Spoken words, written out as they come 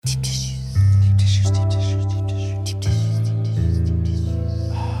tissues, deep tissues, deep tissues. Deep tissues, deep tissues, deep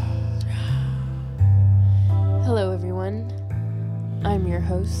tissues. Hello, everyone. I'm your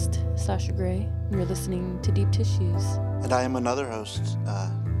host, Sasha Gray, and you're listening to Deep Tissues. And I am another host,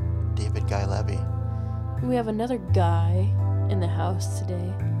 David Guy Levy. We have another guy in the house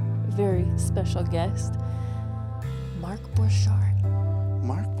today, a very special guest, Mark Borchardt.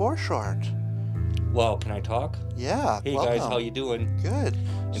 Mark Borchardt. Wow, can I talk? Yeah, Hey welcome. guys, how you doing? Good.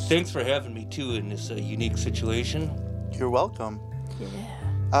 And thanks for having me too in this unique situation. You're welcome.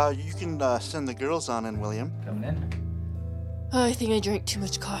 Yeah. You can send the girls on in, William. Coming in. Oh, I think I drank too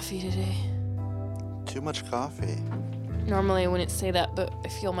much coffee today. Too much coffee. Normally I wouldn't say that, but I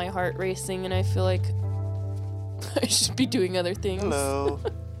feel my heart racing and I feel like I should be doing other things. Hello.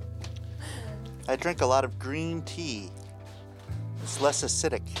 I drink a lot of green tea. It's less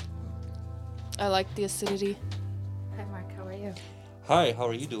acidic. I like the acidity. Hi, Mark. How are you? Hi, how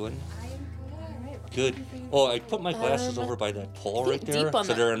are you doing? I am good. All right. Good. Oh, I put my glasses over by that pole right there, Deep on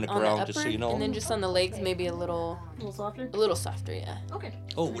so they're on the on ground, upper, just so you know. And then just on the legs, maybe a little softer, yeah. Okay.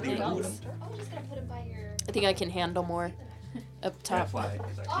 Oh, what are you doing? Oh, I'm just gonna put them by your. I think I can handle more up top. That's why.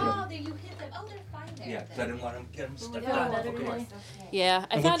 Oh, there you hit them. Oh, they're fine there. Yeah, because I didn't want to get them stuck Yeah, out. of course. Yeah,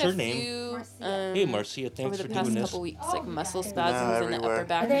 I've And had what's a your name? few Hey, Marcia, over thanks the for past doing this. couple weeks, Oh, like muscle yeah. spasms in the everywhere. upper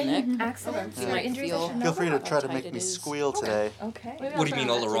back and neck. Excellent. You might feel. Feel free to try to tight make it me is. squeal today. Okay. What do you mean,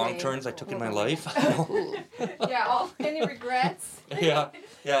 all the wrong turns I took in my life? Ooh. Yeah. Any regrets? yeah,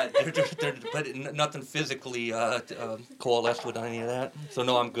 but nothing physically coalesced with any of that. So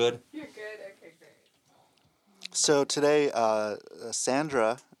no, I'm good. You're good. Okay, great. So today,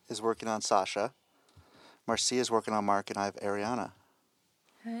 Sandra is working on Sasha. Marcia is working on Mark, and I have Ariana.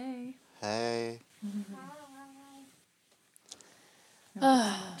 Hey. Hey.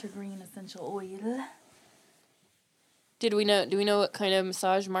 Green essential oil. Do we know what kind of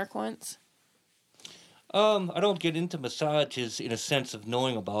massage Mark wants? I don't get into massages in a sense of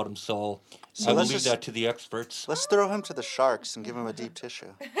knowing about them, so So I will let's leave just- that to the experts. Let's throw him to the sharks and give him a deep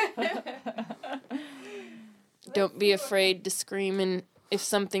tissue. Don't be afraid to scream and if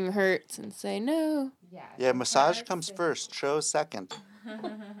something hurts and say no. Yeah, massage comes first, show second.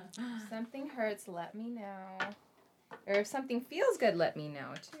 If something hurts, let me know. Or if something feels good, let me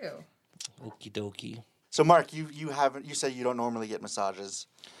know too. Okie dokie. So Mark, you say you don't normally get massages.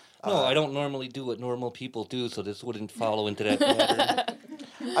 No, I don't normally do what normal people do, so this wouldn't follow into that pattern.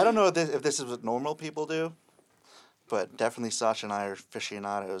 I don't know if this is what normal people do, but definitely Sasha and I are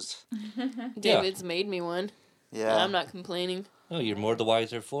aficionados. David's made me one. Yeah. And I'm not complaining. Oh, you're more the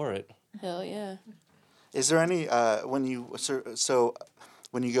wiser for it. Hell yeah. Is there any when you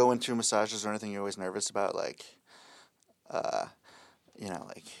when you go into massages or anything you're always nervous about, like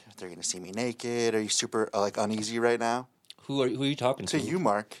like if they're gonna see me naked? Are you super like uneasy right now? Who are you talking to? To you,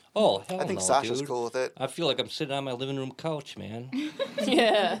 Mark. Oh, hell I think no, Sasha's dude. cool with it. I feel like I'm sitting on my living room couch, man.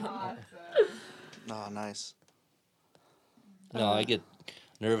 Yeah. Oh, nice. No, I get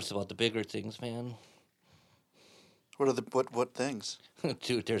nervous about the bigger things, man. What are what things?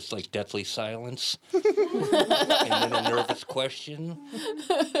 Dude, there's like deathly silence. And then a nervous question.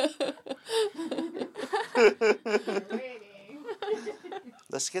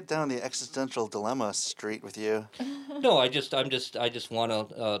 Let's get down the existential dilemma street with you. No, I just want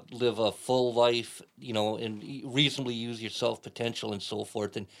to live a full life, and reasonably use your self potential and so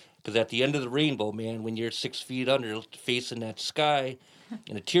forth. And because at the end of the rainbow, man, when you're 6 feet under, facing that sky,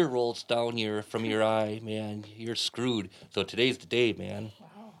 and a tear rolls down from your eye, man, you're screwed. So today's the day, man.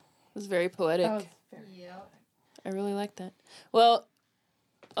 Wow. It was very poetic. Yep. I really like that. Well,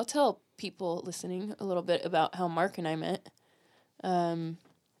 I'll tell people listening a little bit about how Mark and I met.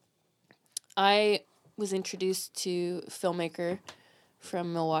 I was introduced to a filmmaker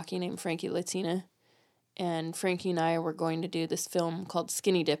from Milwaukee named Frankie Latina, and Frankie and I were going to do this film called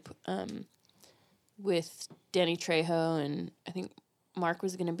Skinny Dip with Danny Trejo, and I think Mark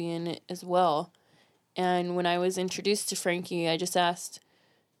was going to be in it as well. And when I was introduced to Frankie, I just asked,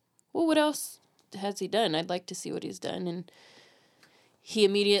 well, what else has he done? I'd like to see what he's done. And he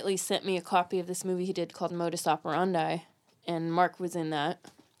immediately sent me a copy of this movie he did called Modus Operandi, and Mark was in that.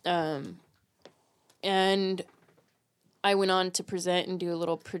 And I went on to present and do a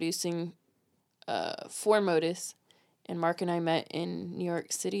little producing for Modus, and Mark and I met in New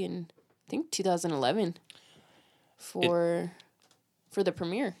York City in, I think, 2011 for the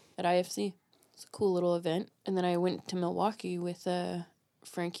premiere at IFC. It's a cool little event. And then I went to Milwaukee with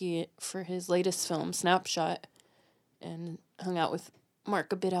Frankie for his latest film, Snapshot, and hung out with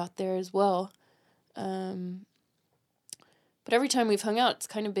Mark a bit out there as well. But every time we've hung out, it's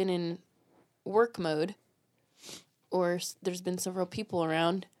kind of been in work mode, or there's been several people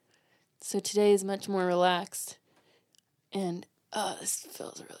around. So today is much more relaxed. And, this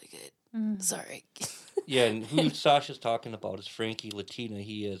feels really good. Sorry. Yeah, and who Sasha's talking about is Frankie Latina.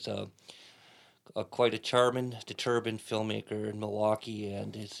 He is quite a charming, determined filmmaker in Milwaukee,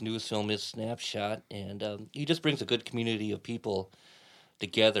 and his newest film is Snapshot. And he just brings a good community of people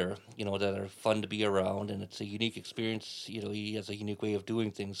together, that are fun to be around, and it's a unique experience. He has a unique way of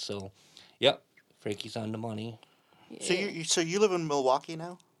doing things. So, yep, Frankie's on the money. Yeah. So you live in Milwaukee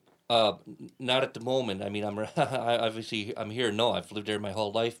now? Not at the moment. I mean, I'm here. No, I've lived there my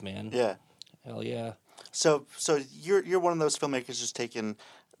whole life, man. Yeah. Hell yeah. So you're one of those filmmakers who's taken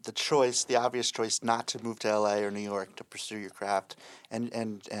the obvious choice not to move to LA or New York to pursue your craft, and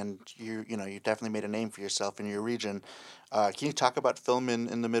you definitely made a name for yourself in your region. Can you talk about film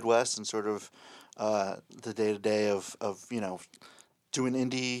in the Midwest and sort of the day to day of doing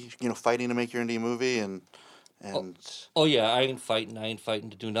indie, fighting to make your indie movie and Oh yeah, I ain't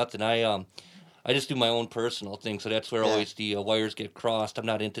fighting to do nothing. I just do my own personal thing, so that's where Yeah. always the wires get crossed. I'm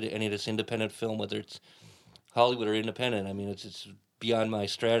not into any of this independent film, whether it's Hollywood or independent. I mean, it's beyond my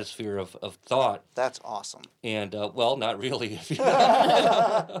stratosphere of thought. That's awesome. And well, not really.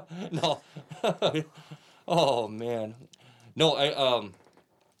 No. Oh man, no.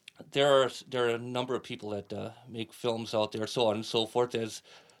 There are a number of people that make films out there, so on and so forth, as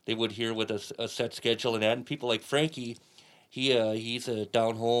they would here with a set schedule and that. And people like Frankie, he's a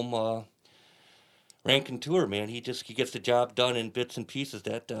down home raconteur, man. He gets the job done in bits and pieces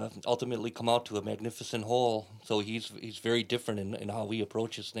that ultimately come out to a magnificent whole. So he's very different in how he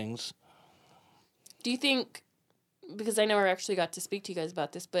approaches things. Do you think, because I never actually got to speak to you guys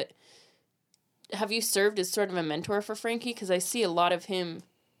about this, but have you served as sort of a mentor for Frankie? Because I see a lot of him,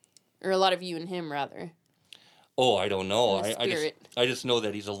 or a lot of you in him, rather. Oh, I don't know. I just know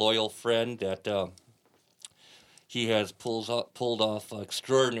that he's a loyal friend, that he has pulled off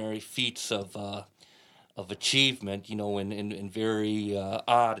extraordinary feats of achievement, in very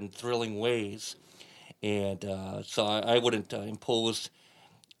odd and thrilling ways. And so I wouldn't impose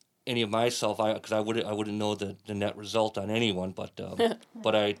any of myself, because I wouldn't know the net result on anyone. But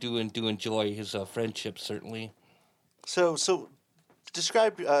but I do enjoy his friendship, certainly. So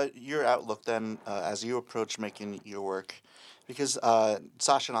describe your outlook then as you approach making your work, because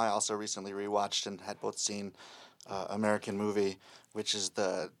Sasha and I also recently rewatched and had both seen American Movie, which is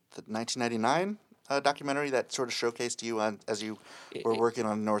the 1999 documentary that sort of showcased you as you were working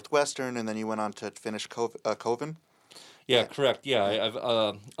on Northwestern, and then you went on to finish Coven. Yeah, correct. Yeah, I've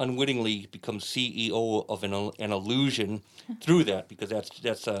unwittingly become CEO of an illusion through that, because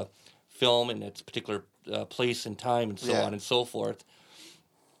that's a film in its particular place and time and so on and so forth.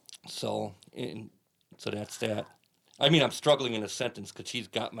 So that's that. I mean, I'm struggling in a sentence because she's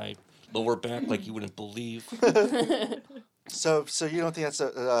got my lower back like you wouldn't believe. So you don't think that's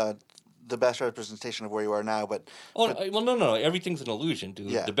the best representation of where you are now, but well, no, everything's an illusion, dude.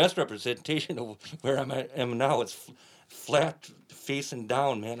 Yeah. The best representation of where I am now is flat facing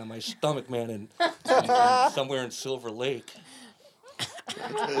down, man, on my stomach, man, and somewhere in Silver Lake.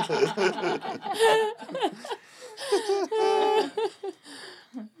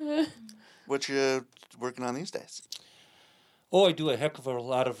 what you working on these days? Oh, I do a heck of a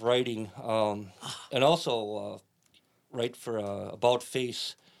lot of writing, and also write for About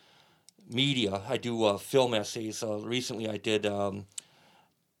Face Media. I do film essays. Recently, I did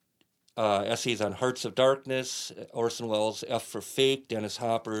essays on Hearts of Darkness, Orson Welles' F for Fake, Dennis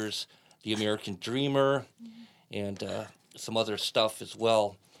Hopper's The American Dreamer, and some other stuff as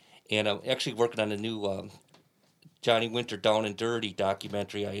well. And I'm actually working on a new Johnny Winter Down and Dirty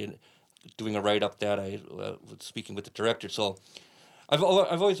documentary. I doing a write-up that I was speaking with the director. So I've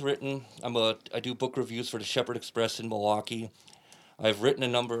always written. I do book reviews for the Shepherd Express in Milwaukee. I've written a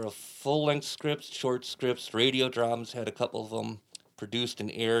number of full-length scripts, short scripts, radio dramas, had a couple of them produced and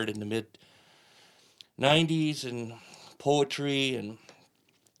aired in the mid-'90s, and poetry and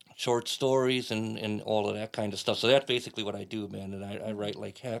short stories and all of that kind of stuff. So that's basically what I do, man, and I write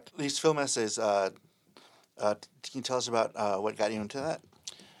like heck. These film essays, can you tell us about what got you into that?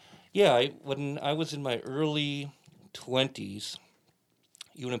 Yeah, when I was in my early 20s,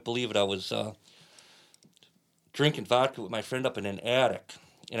 you wouldn't believe it, I was drinking vodka with my friend up in an attic.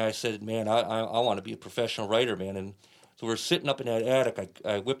 And I said, man, I want to be a professional writer, man. And so we're sitting up in that attic.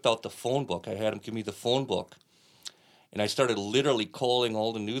 I whipped out the phone book. I had him give me the phone book. And I started literally calling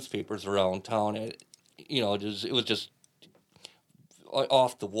all the newspapers around town. It was just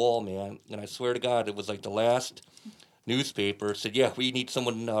off the wall, man. And I swear to God, it was like the last newspaper said, yeah, we need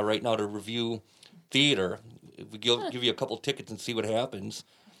someone right now to review theater. We give you a couple tickets and see what happens.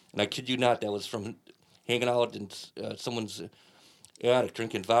 And I kid you not, that was from hanging out in someone's attic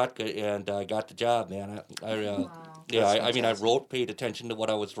drinking vodka, and I got the job, man. Wow. Yeah, That's I mean, I fantastic. wrote, paid attention to what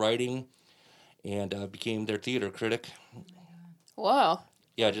I was writing, and became their theater critic. Wow.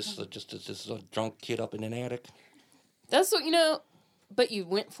 Yeah, just a drunk kid up in an attic. That's what, you know, but you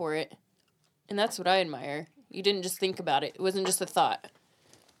went for it. And that's what I admire. You didn't just think about it. It wasn't just a thought.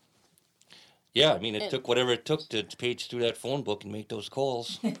 Yeah, I mean, it And- took whatever it took to page through that phone book and make those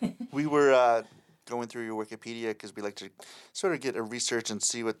calls. We were going through your Wikipedia because we like to sort of get a research and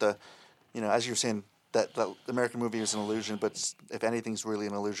see what the, as you were saying, that the American movie is an illusion, but if anything's really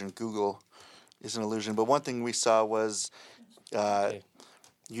an illusion, Google is an illusion. But one thing we saw was Okay.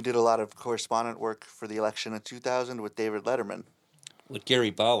 you did a lot of correspondent work for the election of 2000 with David Letterman. With Gary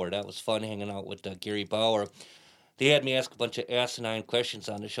Bauer, that was fun hanging out with Gary Bauer. They had me ask a bunch of asinine questions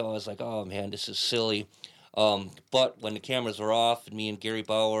on the show. I was like, oh man, this is silly. But when the cameras were off and me and Gary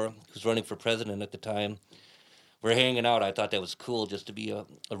Bauer, who was running for president at the time, were hanging out, I thought that was cool just to be a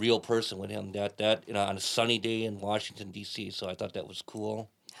real person with him that on a sunny day in Washington, D.C., so I thought that was cool.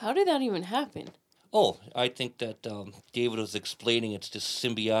 How did that even happen? Oh, I think that David was explaining it's this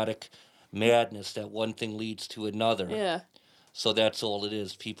symbiotic madness that one thing leads to another. Yeah. So that's all it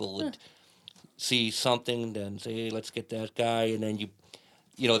is. People would see something, then say, hey, let's get that guy, and then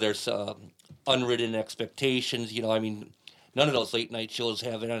there's unwritten expectations. I mean, none of those late night shows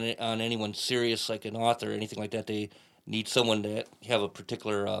have it on anyone serious like an author or anything like that. They need someone to have a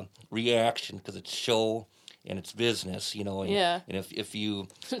particular reaction because it's show and it's business, and, Yeah. and if you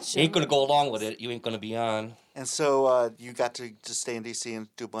ain't going to go along with it, you ain't going to be on. And so you got to stay in D.C.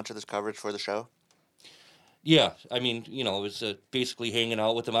 and do a bunch of this coverage for the show? Yeah, I mean, it was basically hanging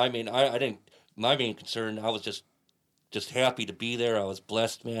out with him. I mean, I didn't. My main concern, I was just happy to be there. I was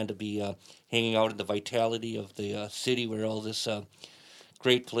blessed, man, to be hanging out in the vitality of the city where all this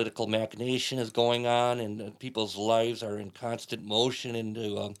great political machination is going on, and people's lives are in constant motion. And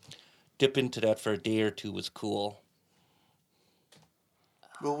to dip into that for a day or two was cool.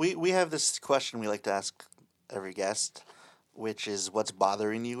 Well, we have this question we like to ask every guest, which is what's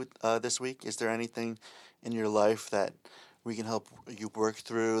bothering you this week? Is there anything in your life that we can help you work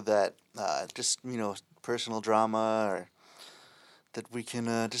through that just, personal drama or that we can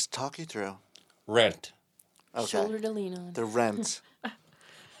just talk you through? Rent. Okay. Shoulder to lean on. The rent.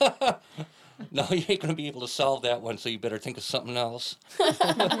 No, you ain't gonna be able to solve that one, so you better think of something else.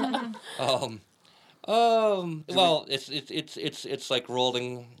 Well, it's like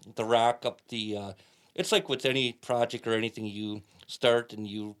rolling the rock up the. It's like with any project or anything you start and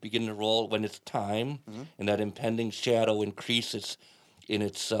you begin to roll when it's time, and that impending shadow increases in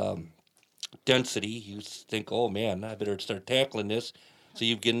its density. You think, oh man, I better start tackling this. So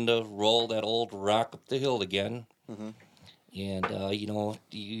you begin to roll that old rock up the hill again, and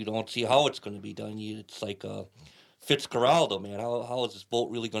you don't see how it's going to be done. It's like Fitzcarraldo, man. How is this boat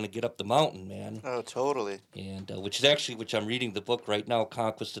really going to get up the mountain, man? Oh, totally. And which I'm reading the book right now,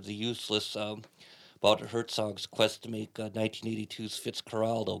 Conquest of the Useless, about Herzog's quest to make 1982's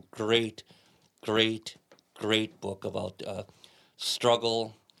Fitzcarraldo. Great book about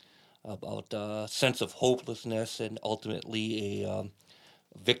struggle, about sense of hopelessness, and ultimately a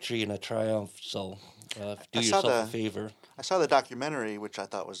victory and a triumph. So do yourself a favor. I saw the documentary, which I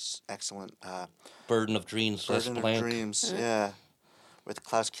thought was excellent. Burden of Dreams, Les Burden of Blank. Dreams, yeah, with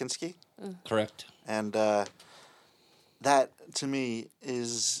Klaus Kinski. Correct. And that, to me,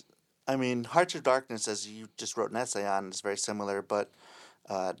 is, I mean, Hearts of Darkness, as you just wrote an essay on, is very similar, but,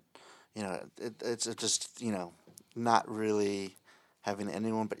 it's just, not really having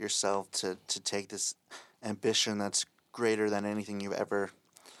anyone but yourself to take this ambition that's greater than anything you've ever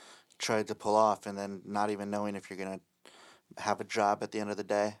tried to pull off, and then not even knowing if you're going to have a job at the end of the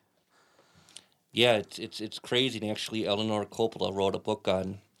day. Yeah, it's crazy. And actually, Eleanor Coppola wrote a book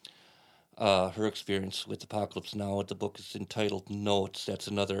on her experience with Apocalypse Now. The book is entitled Notes. That's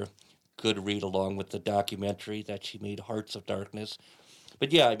another good read along with the documentary that she made, Hearts of Darkness.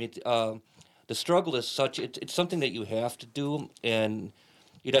 But yeah, I mean, the struggle is such, it's something that you have to do, and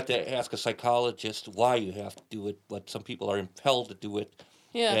you'd have to ask a psychologist why you have to do it, but some people are impelled to do it.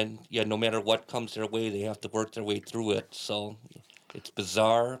 Yeah. And yeah, no matter what comes their way, they have to work their way through it. So it's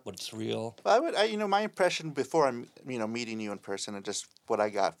bizarre, but it's real. My impression before I'm, meeting you in person and just what I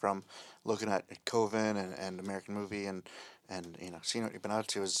got from looking at Coven and American Movie and seeing what you've been out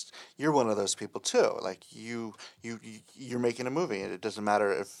to is you're one of those people too. Like you're making a movie and it doesn't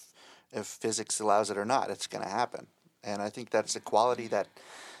matter if physics allows it or not, it's going to happen. And I think that's a quality that,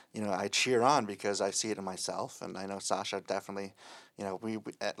 I cheer on because I see it in myself, and I know Sasha definitely, we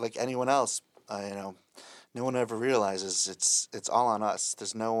like anyone else, no one ever realizes it's all on us.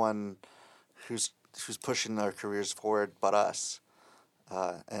 There's no one who's pushing our careers forward but us.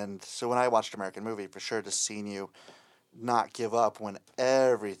 And so when I watched American Movie, for sure, just seeing you not give up when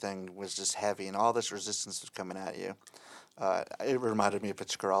everything was just heavy and all this resistance was coming at you, it reminded me of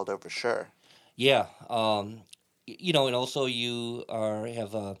Fitzcarraldo for sure. Yeah, you know, and also you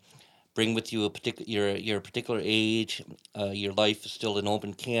have bring with you a particular your particular age. Your life is still an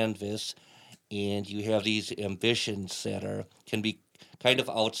open canvas, and you have these ambitions that can be kind of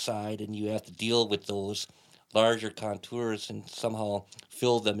outside, and you have to deal with those larger contours and somehow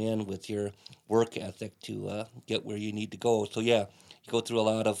fill them in with your work ethic to get where you need to go. So yeah, you go through a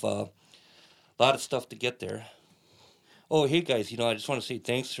lot of stuff to get there. Oh, hey guys, you know, I just want to say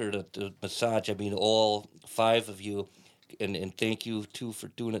thanks for the massage. I mean, all 5 of you, and thank you too for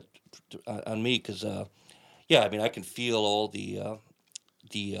doing it on me, because yeah, I mean, I can feel all the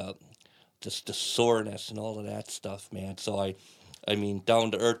just the soreness and all of that stuff, man. So I mean,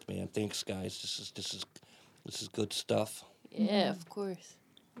 down to earth, man. Thanks, guys. This is good stuff. Yeah, of course.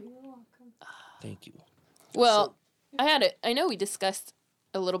 You're welcome. Thank you. Well, I know we discussed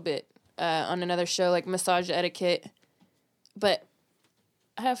a little bit on another show, like massage etiquette, but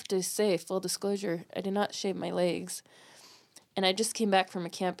I have to say, full disclosure, I did not shave my legs, and I just came back from a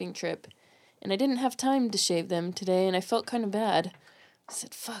camping trip, and I didn't have time to shave them today, and I felt kind of bad. I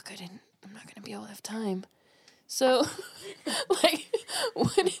said, fuck, I'm not going to be able to have time. So, like,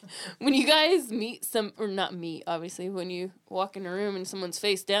 when you guys meet or not meet, obviously, when you walk in a room and someone's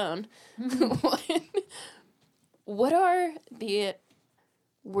face down, what are the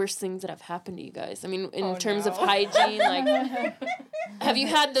worst things that have happened to you guys? I mean, in terms of hygiene, like, have you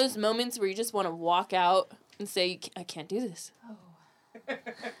had those moments where you just want to walk out and say, I can't do this?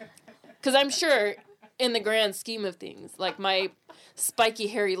 Because I'm sure, in the grand scheme of things, like, my spiky,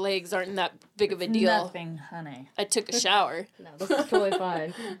 hairy legs aren't that big of a deal. Nothing, honey. I took a shower. No, this is totally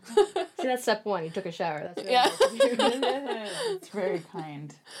fine. See, that's step 1. You took a shower. That's really Yeah. It's very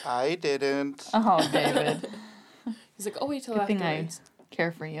kind. I didn't. Oh, David. He's like, oh, wait till Good thing I afterwards.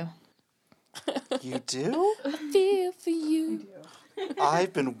 care for you. You do? I feel for you.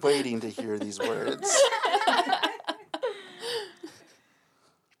 I've been waiting to hear these words.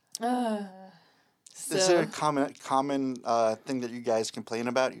 Is there a common thing that you guys complain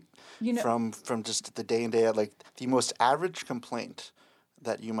about You know, from just the day in day out, like the most average complaint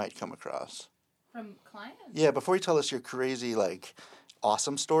that you might come across? From clients? Yeah, before you tell us your crazy, like,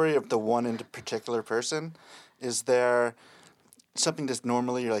 awesome story of the one in particular person, is there something that's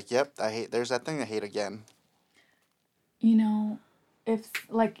normally you're like, yep, there's that thing I hate again? you know, if,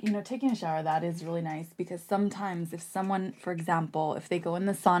 like, you know, taking a shower, that is really nice, because sometimes if someone, for example, if they go in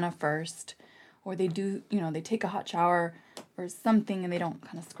the sauna first, or they do, you know, they take a hot shower or something and they don't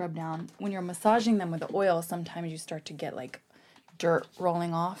kind of scrub down, when you're massaging them with the oil, sometimes you start to get, like, dirt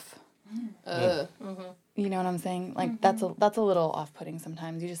rolling off. You know what I'm saying? Like, that's a little off-putting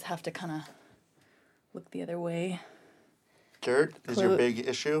sometimes. You just have to kind of look the other way, Dirt is your big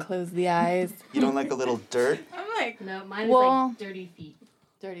issue? close the eyes. You don't like a little dirt? I'm like, No, mine is Well- like dirty feet.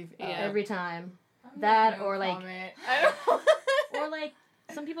 Dirty. Every time. I'm That like, no or like comment. I don't or like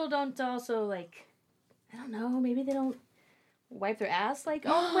some people don't also like I don't know, maybe they don't wipe their ass like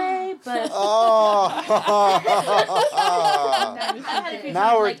all the way, but Oh! I've had a few Now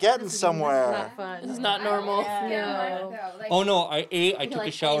times, we're like, getting this is somewhere. not fun. This is not normal. No. Oh no, I can, took a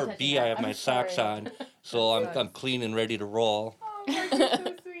like, shower. touch B, it. I have I'm my socks sorry. on, so I'm clean and ready to roll. Oh, you're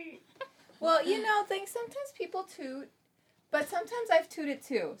so sweet. Well, you know, sometimes people toot, but sometimes I've tooted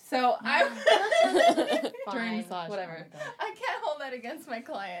too. So I'm Fine, massage. whatever. I can't hold that against my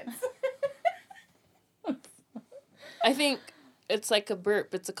clients. I think it's like a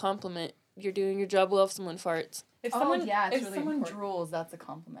burp. It's a compliment. You're doing your job well if someone farts. If Oh, someone, yeah, it's if really someone important. drools, that's a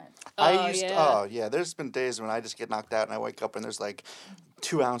compliment. There's been days when I just get knocked out and I wake up and there's like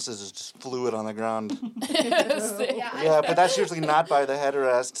 2 ounces of just fluid on the ground. Sick. Yeah, but that's usually not by the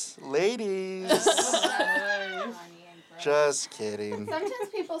headrest. Ladies! Just kidding. Sometimes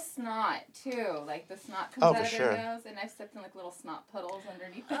people snot too. Like the snot comes Oh, out for of sure. their nose, and I've stepped in like little snot puddles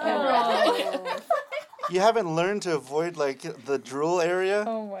underneath the Oh. You haven't learned to avoid like the drool area?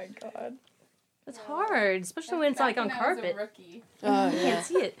 Oh my god. It's hard, especially when it's like on I was a carpet. rookie. Oh, You yeah. can't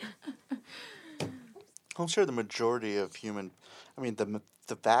see it. I'm sure the majority of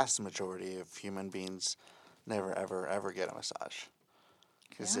the vast majority of human beings never, ever get a massage.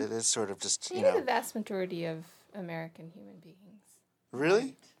 Because it is sort of just, Maybe the vast majority of American human beings.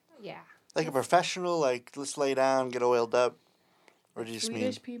 Really? Yeah. Like a professional, like, let's lay down, get oiled up? Or do you just mean,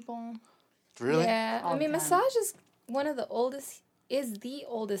 Swedish people. really? Yeah. All I mean, the time. massage is one of the oldest, is the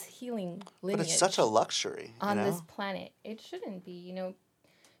oldest healing lineage But it's such a luxury, on you know? this planet. It shouldn't be, you know.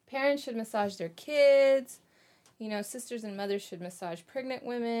 Parents should massage their kids. sisters and mothers should massage pregnant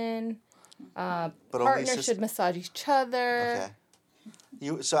women. But only Partners should massage each other.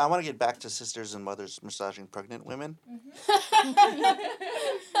 Okay. So I want to get back to sisters and mothers massaging pregnant women.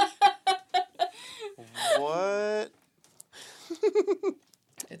 What?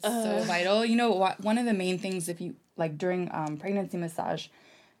 It's so vital. One of the main things if you like during pregnancy massage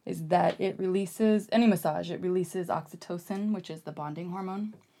is that it releases oxytocin, which is the bonding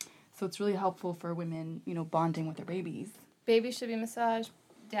hormone. So it's really helpful for women, bonding with their babies. Babies should be massaged.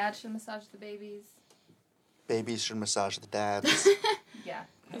 Dad should massage the babies. Babies should massage the dads. Yeah.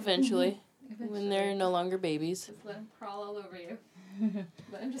 Eventually, when they're no longer babies. Just let them crawl all over you.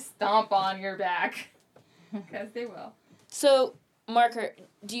 Let them just stomp on your back. Because they will. So, Marker,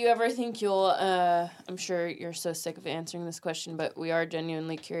 do you ever think you'll, I'm sure you're so sick of answering this question, but we are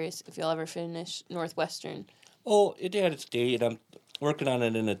genuinely curious if you'll ever finish Northwestern. Oh, it had its day, and I'm working on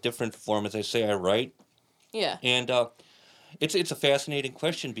it in a different form. As I say, I write. Yeah. And it's a fascinating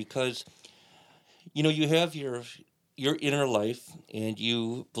question because, you have your inner life, and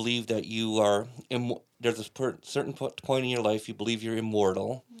you believe that you are, there's a certain point in your life you believe you're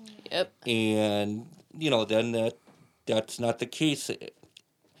immortal. Yep. And, then that's not the case.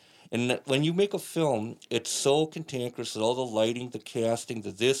 And when you make a film, it's so cantankerous with all the lighting, the casting,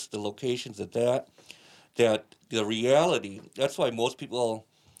 the this, the locations, that the reality, that's why most people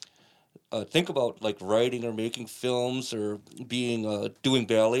think about like writing or making films or being doing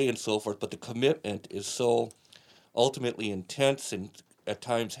ballet and so forth, but the commitment is so ultimately intense and at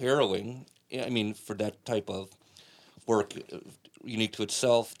times harrowing. I mean, for that type of work, unique to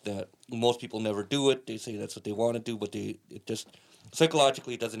itself, that most people never do it. They say that's what they want to do, but it just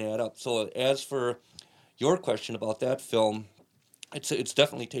psychologically doesn't add up. So as for your question about that film, it's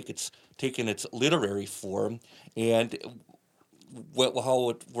definitely taken its literary form, and how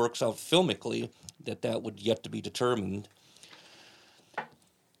it works out filmically, that would yet to be determined.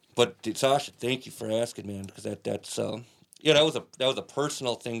 But Sasha, thank you for asking, man, because that's that was a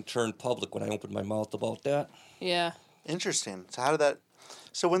personal thing turned public when I opened my mouth about that. Yeah. Interesting. So how did that?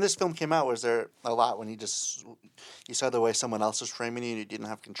 So when this film came out, was there a lot when you saw the way someone else was framing you and you didn't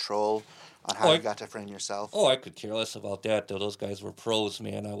have control on how you got to frame yourself? Oh, I could care less about that, though. Those guys were pros,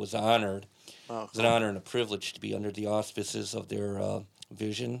 man. I was honored. Oh, It was an honor and a privilege to be under the auspices of their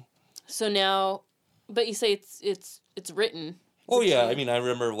vision. So now, but you say it's written. Oh, yeah. I mean, I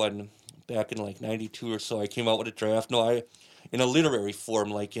remember when, back in like 92 or so, I came out with a draft. No, in a literary form,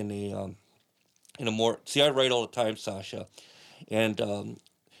 like in a more... See, I write all the time, Sasha. And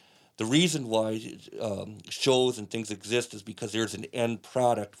the reason why shows and things exist is because there's an end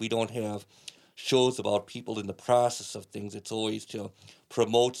product. We don't have shows about people in the process of things. It's always to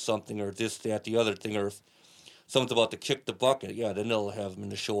promote something or this, that, the other thing, or if someone's about to kick the bucket, then they'll have them in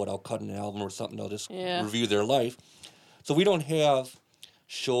the show without cutting an album or something. They'll just review their life. So we don't have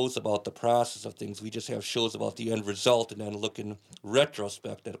shows about the process of things. We just have shows about the end result and then look in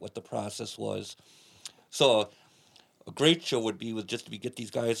retrospect at what the process was. So a great show would be just to get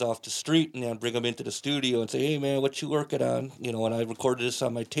these guys off the street and then bring them into the studio and say, hey, man, what you working on? And I recorded this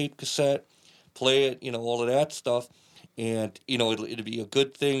on my tape cassette, play it, all of that stuff. And, it'd be a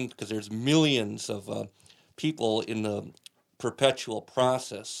good thing because there's millions of people in the perpetual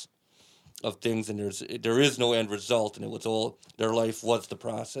process of things, and there is no end result, and it was all, their life was the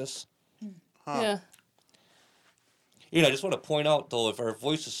process. Yeah. I just want to point out, though, if our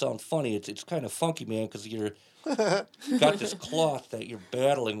voices sound funny, it's kind of funky, man, because you're got this cloth that you're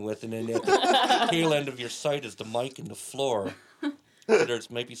battling with, and then at the tail end of your sight is the mic and the floor. So there's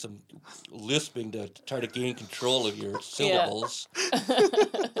maybe some lisping to try to gain control of your syllables.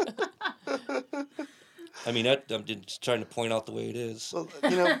 I mean, I'm just trying to point out the way it is. Well,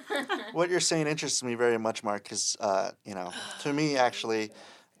 what you're saying interests me very much, Mark, because, to me, actually,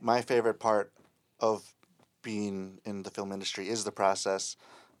 my favorite part of being in the film industry is the process.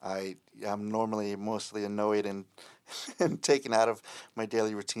 I'm normally mostly annoyed and taken out of my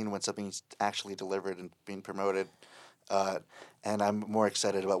daily routine when something's actually delivered and being promoted. And I'm more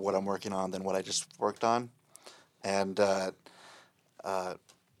excited about what I'm working on than what I just worked on. And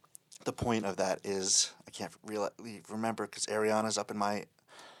the point of that is, I can't really remember because Ariana's up in my,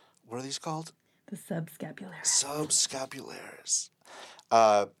 what are these called? The subscapularis. Subscapularis.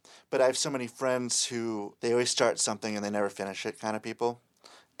 But I have so many friends who, they always start something and they never finish it kind of people.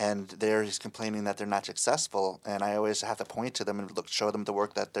 And they're just complaining that they're not successful. And I always have to point to them and show them the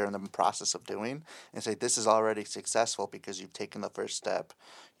work that they're in the process of doing and say, this is already successful because you've taken the first step.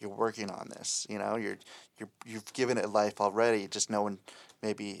 You're working on this. You've given it life already. Just no one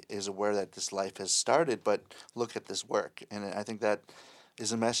maybe is aware that this life has started, but look at this work. And I think that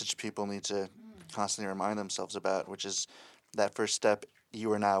is a message people need to constantly remind themselves about, which is that first step.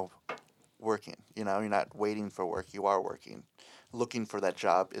 You are now working. You know, you're not waiting for work. You are working. Looking for that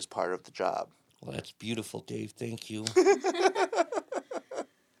job is part of the job. Well, that's beautiful, Dave. Thank you.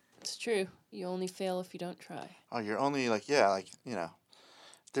 It's true. You only fail if you don't try. Oh, you're only like, yeah, like, you know,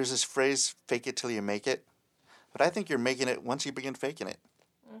 there's this phrase, fake it till you make it. But I think you're making it once you begin faking it.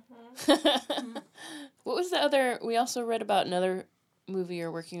 What was the other? We also read about another movie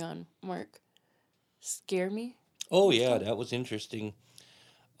you're working on, Mark. Scare Me? Oh yeah, that was interesting.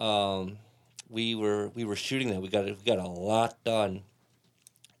 We were shooting that. We got a lot done,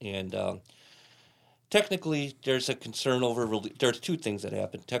 and technically there's a concern over. There's two things that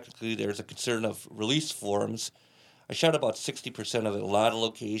happened. Technically, there's a concern of release forms. I shot about 60% of it. A lot of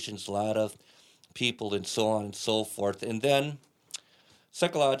locations, a lot of people, and so on and so forth. And then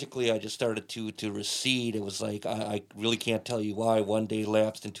psychologically, I just started to recede. It was like I really can't tell you why. One day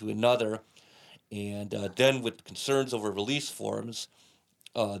lapsed into another. And then with concerns over release forms,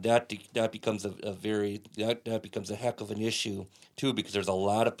 that becomes that becomes a heck of an issue too, because there's a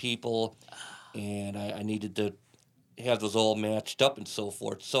lot of people, and I needed to have those all matched up and so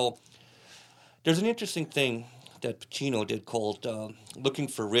forth. So there's an interesting thing that Pacino did called "Looking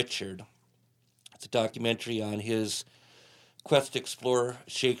for Richard." It's a documentary on his quest to explore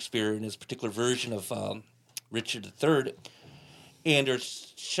Shakespeare and his particular version of Richard III, and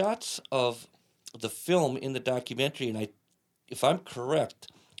there's shots of the film in the documentary, and if I'm correct,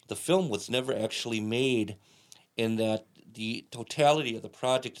 the film was never actually made, in that the totality of the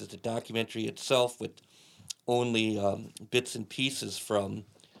project is the documentary itself, with only bits and pieces from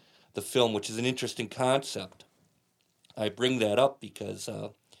the film, which is an interesting concept. I bring that up because I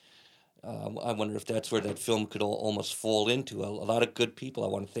wonder if that's where that film could almost fall into. A lot of good people I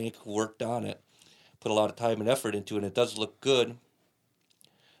want to thank who worked on it, put a lot of time and effort into it, and it does look good.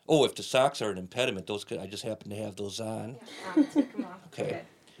 Oh, if the socks are an impediment, I just happen to have those on. Yeah, take them off. Okay. Good.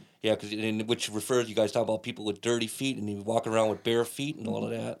 Yeah, because which refers, you guys talk about people with dirty feet and you walking around with bare feet and all of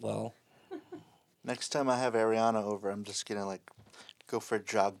that. Well, Next time I have Ariana over, I'm just going to, like, go for a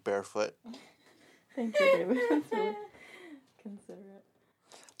jog barefoot. Thank you, David. That's really considerate.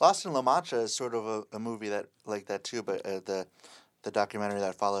 Lost in La Mancha is sort of a movie that like that too, but the documentary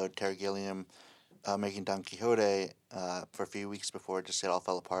that followed Terry Gilliam making Don Quixote for a few weeks before it all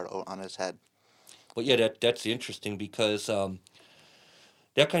fell apart on his head. but yeah, that's interesting because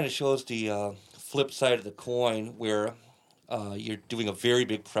that kind of shows the flip side of the coin, where you're doing a very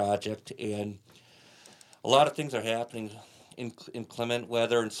big project and a lot of things are happening in inclement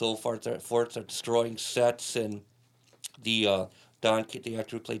weather and so forth. Forts are destroying sets, and the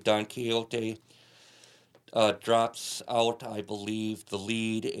actor who played Don Quixote drops out, I believe, the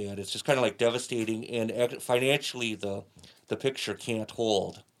lead, and it's just kind of like devastating. And financially, the picture can't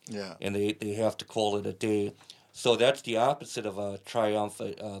hold, Yeah. and they have to call it a day. So that's the opposite of a triumph,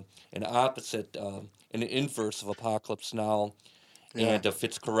 an inverse of Apocalypse Now, Yeah. and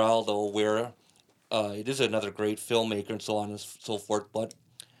Fitzcarraldo, where it is another great filmmaker and so on and so forth, but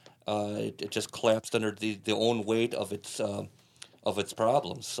it just collapsed under the own weight of its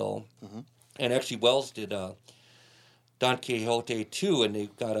problems. So, and actually Wells did Don Quixote 2, and they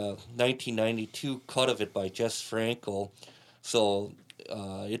got a 1992 cut of it by Jess Franco. So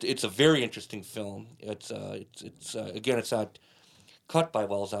it's a very interesting film. It's again, it's not cut by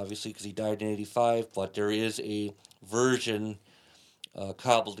Wells, obviously, because he died in '85, but there is a version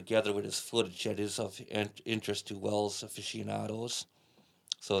cobbled together with his footage that is of interest to Wells aficionados.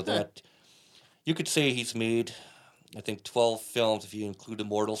 So that you could say he's made, I think, 12 films if you include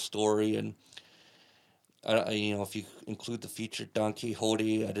Immortal Story, and if you include the feature Don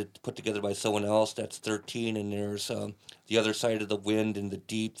Quixote, put together by someone else, that's 13, and there's The Other Side of the Wind and The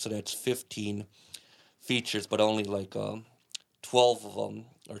Deep, so that's 15 features, but only like 12 of them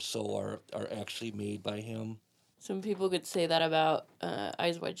or so are actually made by him. Some people could say that about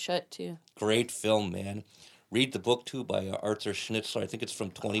Eyes Wide Shut, too. Great film, man. Read the book, too, by Arthur Schnitzler. I think it's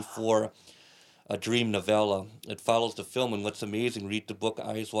from 24, a dream novella. It follows the film, and what's amazing, read the book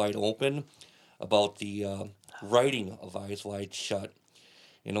Eyes Wide Open, about the writing of Eyes Wide Shut,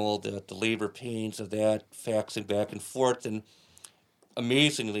 and all the labor pains of that, faxing back and forth, and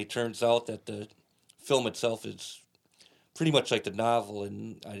amazingly, it turns out that the film itself is pretty much like the novel,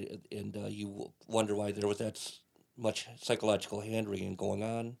 and you wonder why there was that much psychological hand-wringing going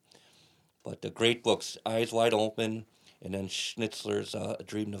on. But the great books, Eyes Wide Open, and then Schnitzler's A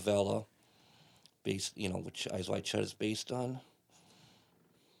Dream Novella, based, which Eyes Wide Shut is based on.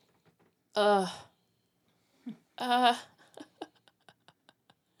 I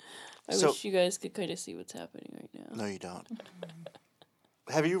So- wish you guys could kind of see what's happening right now. No, you don't.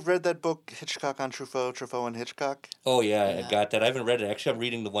 Have you read that book, Hitchcock on Truffaut, Truffaut and Hitchcock? Oh, yeah, Yeah. I got that. I haven't read it. Actually, I'm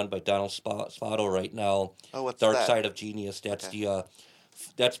reading the one by Donald Spoto right now, Oh, what's Dark that? Side of Genius. That's Okay.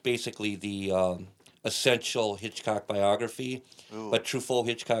 that's basically the essential Hitchcock biography. Ooh. But Truffaut,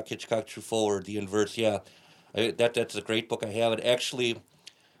 Hitchcock, Truffaut, or the inverse, yeah. That's a great book. I have it. Actually,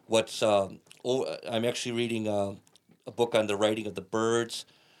 I'm actually reading a book on the writing of the Birds,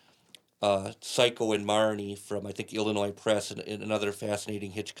 Psycho and Marnie from, I think, Illinois Press, and another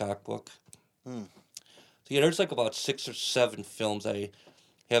fascinating Hitchcock book. Hmm. So, yeah, there's like about 6 or 7 films I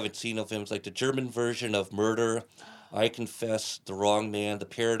haven't seen of him. It's like the German version of Murder, I Confess, The Wrong Man, The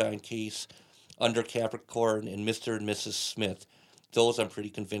Paradigm Case, Under Capricorn, and Mr. and Mrs. Smith. Those I'm pretty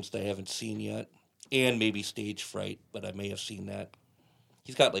convinced I haven't seen yet. And maybe Stage Fright, but I may have seen that.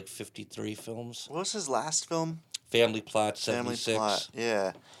 He's got like 53 films. What was his last film? Family Plot, Family 76. Plot.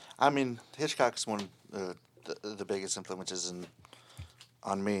 Yeah. I mean, Hitchcock's one of the biggest influences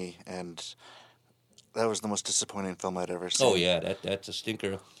on me, and that was the most disappointing film I'd ever seen. Oh, yeah, that's a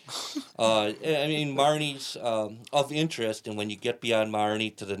stinker. I mean, Marnie's of interest, and when you get beyond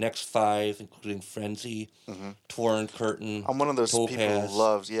Marnie to the next 5, including Frenzy, Torn Curtain, I'm one of those people Topaz. who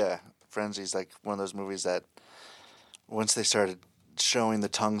loves, Frenzy's like one of those movies that once they started showing the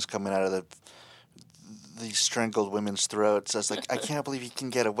tongues coming out of these strangled women's throats, I was like, I can't believe he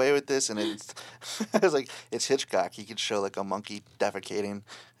can get away with this. And it's, I was like, it's Hitchcock. He could show like a monkey defecating,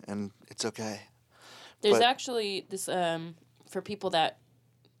 and it's okay. There's But- actually this for people that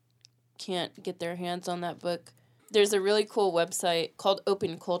can't get their hands on that book. There's a really cool website called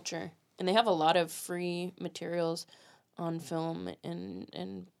Open Culture, and they have a lot of free materials on film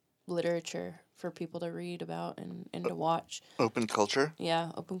and literature for people to read about and to watch. Open Culture. Yeah,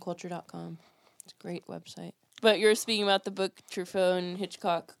 openculture.com. It's a great website. But you're speaking about the book Truffaut and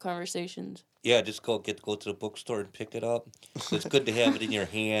Hitchcock Conversations. Yeah, just go to the bookstore and pick it up. So it's good to have it in your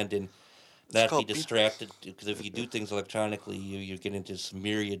hand and not be called distracted, because if you do things electronically, you get into this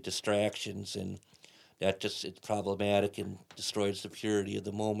myriad distractions, and it's problematic and destroys the purity of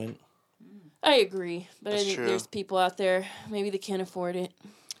the moment. I agree, but That's I think true. there's people out there, maybe they can't afford it.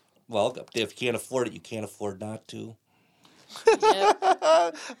 Well, if you can't afford it, you can't afford not to. Yep,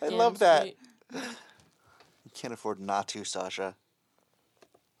 I damn love that. straight. You can't afford not to, Sasha.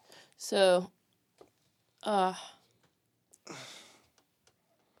 So, I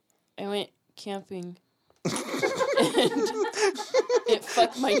went camping. And it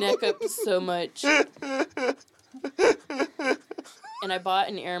fucked my neck up so much. And I bought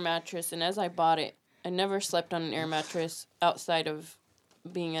an air mattress, and as I bought it, I never slept on an air mattress outside of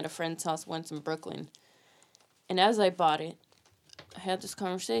being at a friend's house once in Brooklyn. And as I bought it, I had this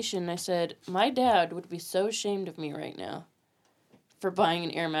conversation, and I said, my dad would be so ashamed of me right now for buying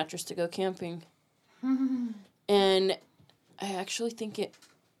an air mattress to go camping. And I actually think it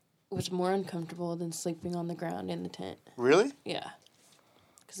was more uncomfortable than sleeping on the ground in the tent. Really? Yeah.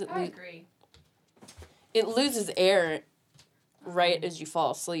 Because I agree. it loses air right as you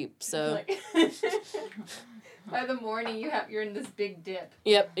fall asleep, so... By the morning, you're in this big dip.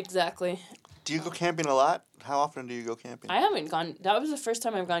 Yep, exactly. Do you go camping a lot? How often do you go camping? I haven't gone... That was the first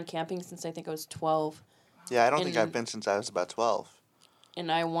time I've gone camping since I think I was 12. Yeah, I don't think And- I've been since I was about 12.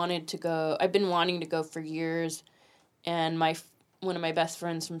 And I wanted to go... I've been wanting to go for years, and one of my best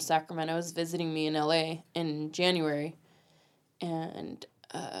friends from Sacramento was visiting me in LA in January, and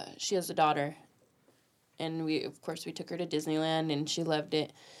she has a daughter, and we took her to Disneyland, and she loved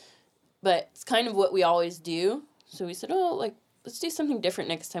it. But it's kind of what we always do, so we said, let's do something different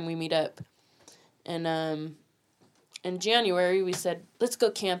next time we meet up. And in January we said, let's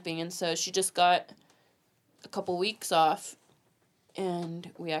go camping, and so she just got a couple weeks off, and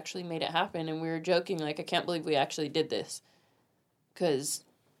we actually made it happen, and we were joking, like, I can't believe we actually did this. Because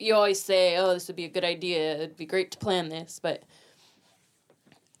you always say, this would be a good idea, it'd be great to plan this, but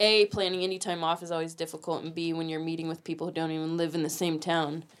A, planning any time off is always difficult, and B, when you're meeting with people who don't even live in the same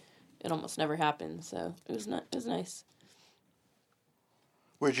town, it almost never happens, so it was nice.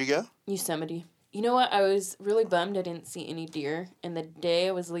 Where'd you go? Yosemite. You know what, I was really bummed I didn't see any deer, and the day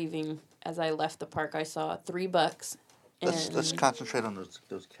I was leaving, as I left the park, I saw 3 bucks and, Let's concentrate on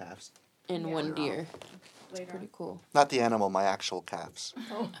those calves. and Yeah. 1 deer. Later. Pretty cool. Not the animal, my actual calves.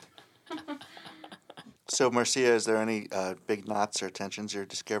 So, Marcia, is there any big knots or tensions you're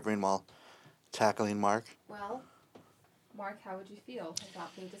discovering while tackling Mark? Well, Mark, how would you feel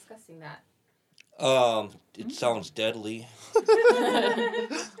about me discussing that? It sounds deadly.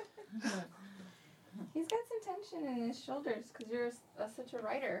 He's got some tension in his shoulders because you're such a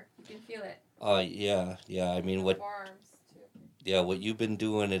writer. You can feel it. Yeah. I mean, what Forearms too. you've been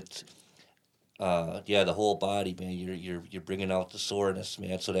doing, it's yeah, the whole body, man. You're bringing out the soreness,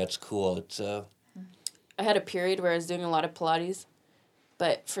 man. So that's cool. It's I had a period where I was doing a lot of Pilates,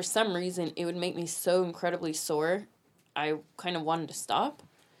 but for some reason it would make me so incredibly sore, I kind of wanted to stop.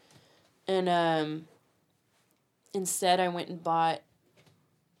 And instead I went and I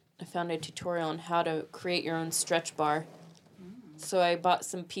found a tutorial on how to create your own stretch bar. So I bought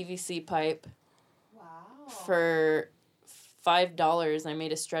some PVC pipe. Wow. For $5, I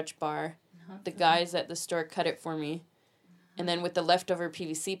made a stretch bar. The guys at the store cut it for me. And then with the leftover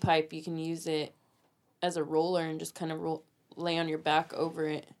PVC pipe, you can use it as a roller and just kind of lay on your back over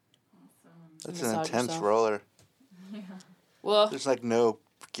it. That's an intense roller. Yeah. Well, There's like no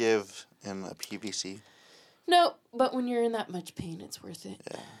give in a PVC. no, but when you're in that much pain, it's worth it.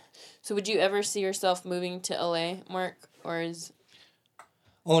 Yeah. So would you ever see yourself moving to LA, Mark? Or is...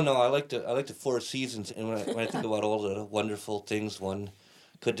 Oh no, I like the Four Seasons, and when I think about all the wonderful things one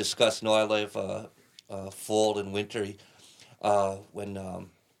could discuss, no, I love fall and winter. When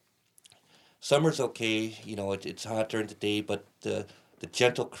summer's okay, you know, it's hot during the day, but the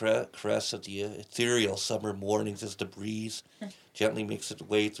gentle caress of the ethereal summer mornings as the breeze gently makes its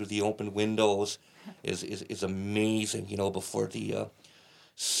way through the open windows is amazing. You know, before the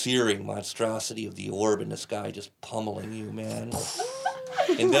searing monstrosity of the orb in the sky just pummeling you, man.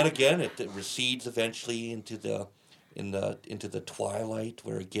 And then again, it recedes eventually into the twilight,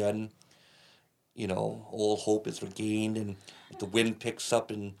 where again, you know, all hope is regained, and the wind picks up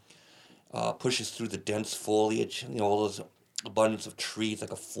and pushes through the dense foliage, you know, all those abundance of trees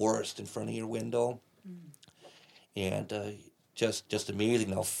like a forest in front of your window, and just amazing.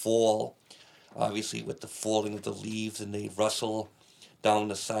 Now fall, obviously with the falling of the leaves, and they rustle down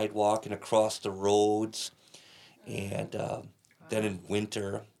the sidewalk and across the roads, and then in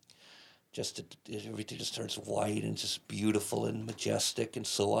winter, everything just turns white and just beautiful and majestic and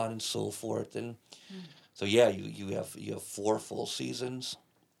so on and so forth. And so yeah, you have 4 full seasons.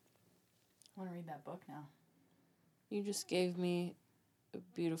 I want to read that book now. You just gave me a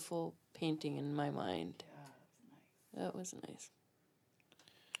beautiful painting in my mind. Yeah, That was nice.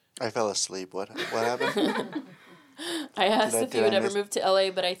 I fell asleep. What happened? I asked if you would ever miss- move to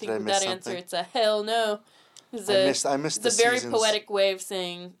LA, but I think I with miss that answer, something? it's a hell no. It's I missed the a very seasons. poetic way of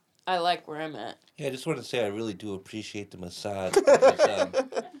saying I like where I'm at. Yeah, I just want to say I really do appreciate the massage. Because,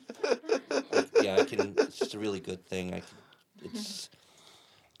 yeah, it's just a really good thing. It's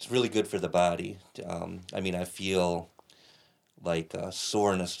really good for the body. I mean, I feel like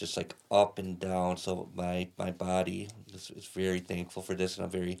soreness just like up and down. So my body is very thankful for this, and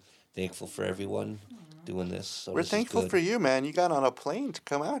I'm very thankful for everyone doing this. So We're this is thankful good. for you, man. You got on a plane to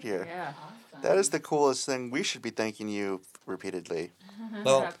come out here. Yeah. That is the coolest thing. We should be thanking you repeatedly.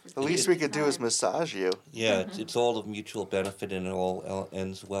 Well, The least we could do is massage you. yeah, it's all of mutual benefit, and it all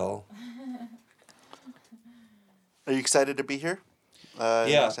ends well. Are you excited to be here in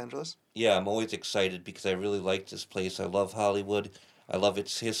Yeah. Los Angeles? Yeah, I'm always excited because I really like this place. I love Hollywood. I love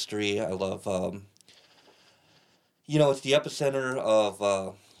its history. I love, you know, it's the epicenter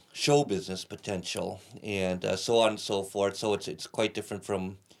of show business potential, and so on and so forth. So it's quite different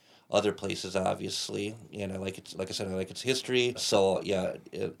from other places, obviously. And I like it. Like I said, I like its history. So yeah,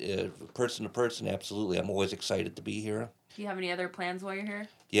 person to person, absolutely. I'm always excited to be here. Do you have any other plans while you're here?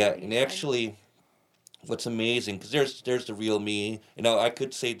 Yeah, and actually, what's amazing, because there's the real me. You know, I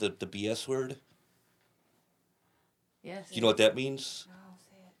could say the BS word. Yes. You know what that means?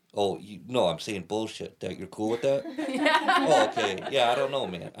 Oh, no, I'm saying bullshit. That you're cool with that? Yeah. Oh, okay. Yeah, I don't know,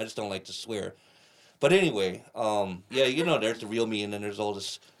 man. I just don't like to swear. But anyway, yeah, you know, there's the real me, and then there's all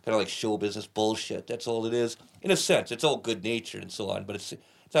this kind of like show business bullshit. That's all it is. In a sense, it's all good natured and so on, but it's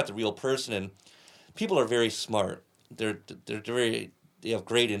not the real person. And people are very smart. They have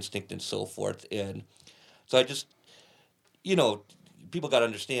great instinct and so forth. And so I just, you know, people got to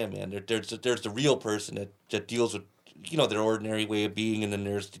understand, man. There's the real person that deals with, you know, their ordinary way of being, and then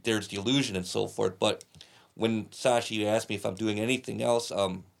there's the illusion and so forth. But when Sasha, you asked me if I'm doing anything else,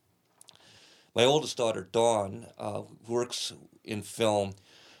 my oldest daughter, Dawn, who works in film,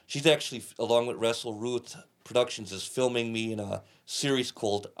 she's actually, along with Wrestle Ruth Productions, is filming me in a series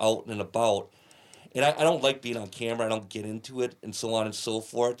called Out and About. And I don't like being on camera. I don't get into it, and so on and so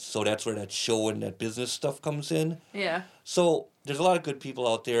forth. So that's where that show and that business stuff comes in. Yeah. So there's a lot of good people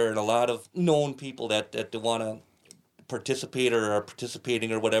out there, and a lot of known people that want to participate or are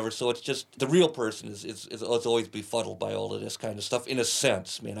participating or whatever. So it's just the real person is always befuddled by all of this kind of stuff. In a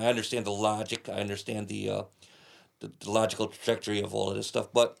sense, man, I understand the logic. I understand the logical trajectory of all of this stuff.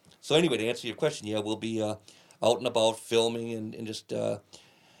 But so anyway, to answer your question, yeah, we'll be out and about filming and just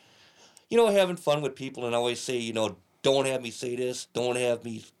you know, having fun with people. And I always say, you know, don't have me say this.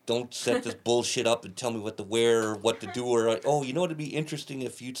 Don't set this bullshit up and tell me what to wear or what to do. Or, oh, you know, it'd be interesting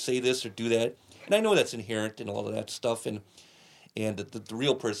if you'd say this or do that. And I know that's inherent in all of that stuff. And the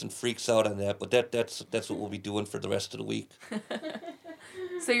real person freaks out on that. But that's what we'll be doing for the rest of the week.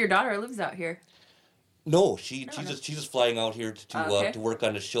 So your daughter lives out here? No, she's just flying out here Okay. to work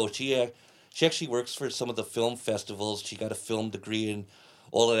on the show. She actually works for some of the film festivals. She got a film degree and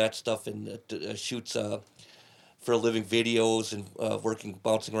all of that stuff, and shoots for a living videos and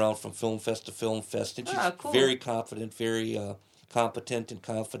bouncing around from film fest to film fest. And she's Cool. very confident, very competent and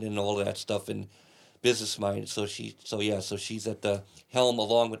confident in all of that stuff and business minded. So she's at the helm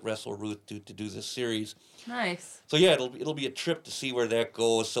along with Wrestle Ruth to do this series. Nice. So yeah, it'll be a trip to see where that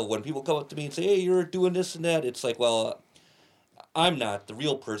goes. So when people come up to me and say, "Hey, you're doing this and that," it's like, well, I'm not. The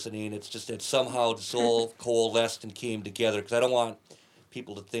real person ain't. It's just that somehow this all coalesced and came together. Because I don't want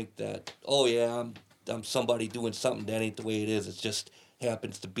people to think that, oh yeah, I'm somebody doing something that ain't the way it is. It just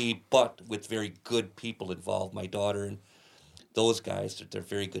happens to be, but with very good people involved. My daughter and those guys, they're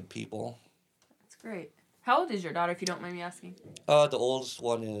very good people. That's great. How old is your daughter, if you don't mind me asking? The oldest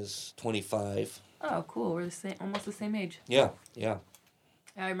one is 25. Oh, cool. We're almost the same age. Yeah.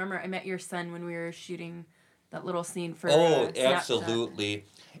 I remember I met your son when we were shooting that little scene for Oh, Snapchat. absolutely.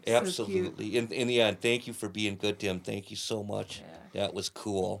 So Absolutely. In the end, thank you for being good to him. Thank you so much. Yeah. That was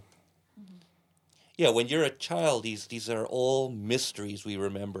cool. Mm-hmm. Yeah, when you're a child, these are all mysteries we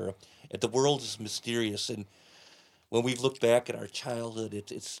remember. And the world is mysterious, and when we look back at our childhood,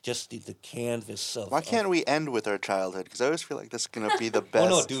 it's just the canvas of... Why can't we end with our childhood? Because I always feel like this is going to be the Oh, best.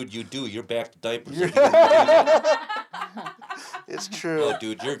 no, dude, you do. You're back to diapers. It's true. No,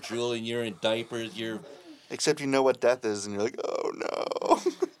 dude, you're drooling, you're in diapers, you're... Except you know what death is, and you're like, oh, no.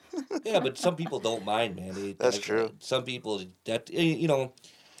 Yeah, but some people don't mind, man. That's true. Some people, you know...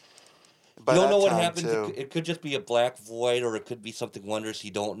 By you don't that know what time, happens. too. It could just be a black void, or it could be something wondrous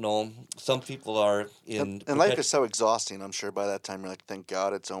you don't know. Some people are in... And life is so exhausting, I'm sure by that time you're like, thank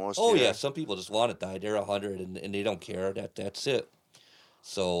God it's almost Oh, here. yeah, some people just want to die. They're 100 and they don't care. That's it.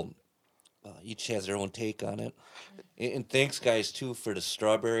 So each has their own take on it. And thanks, guys, too, for the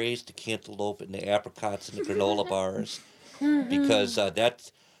strawberries, the cantaloupe, and the apricots, and the granola bars. Because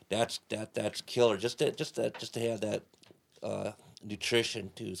that's killer. Just to have that...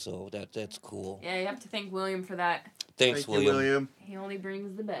 nutrition too, so that's cool. Yeah, you have to thank William for that. Thanks, Thank you, William. He only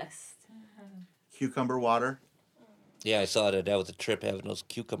brings the best. Cucumber water. Yeah, I saw that. That was a trip, having those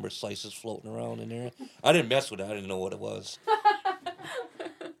cucumber slices floating around in there. I didn't mess with it. I didn't know what it was.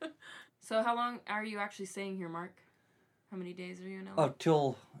 So how long are you actually staying here, Mark? How many days are you in LA?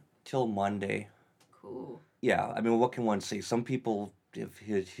 Oh, till Monday. Cool. Yeah, I mean, what can one say? Some people have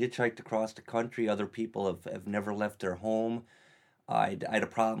hitchhiked across the country. Other people have never left their home. I had a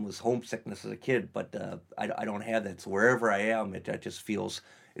problem with homesickness as a kid, but I don't have that. So wherever I am, it just feels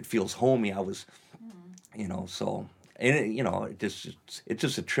homey. I was, so and it's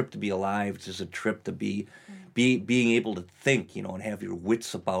just a trip to be alive. It's just a trip to being able to think, and have your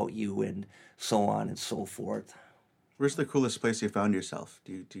wits about you and so on and so forth. Where's the coolest place you found yourself?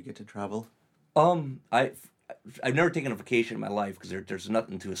 Do you get to travel? I've never taken a vacation in my life because there's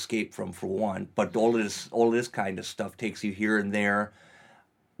nothing to escape from, for one. But all this kind of stuff takes you here and there.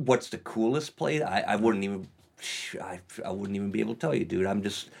 What's the coolest place? I wouldn't even be able to tell you, dude. I'm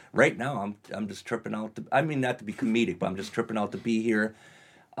just right now. I'm just tripping out. I mean, not to be comedic, but I'm just tripping out to be here.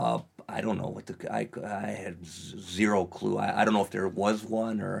 I don't know what I had zero clue. I don't know if there was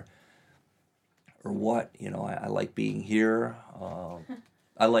one or what. I like being here. I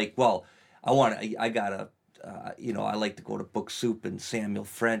like to go to Book Soup and Samuel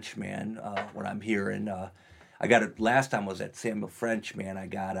French, man, when I'm here. And I got it last time I was at Samuel French, man. I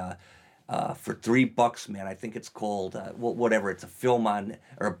got for $3, man. I think it's called whatever. It's a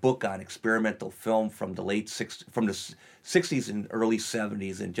book on experimental film from the from the 60s and early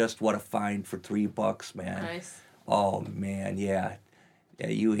 70s, and just what a find for $3, man. Nice. Oh man, yeah,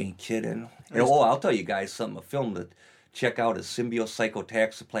 you ain't kidding. And, I'll tell you guys something. A film that. Check out is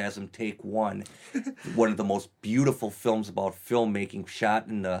Symbiocytotaxoplasm Take 1, one of the most beautiful films about filmmaking, shot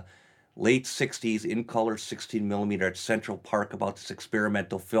in the late 60s, in color, 16 millimeter at Central Park, about this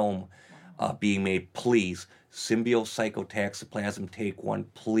experimental film being made. Please, Symbiocytotaxoplasm Take 1,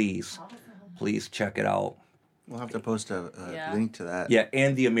 please check it out. We'll have to post a Yeah. link to that. Yeah,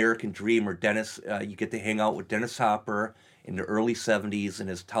 and The American Dream, or Dennis, you get to hang out with Dennis Hopper in the early 70s in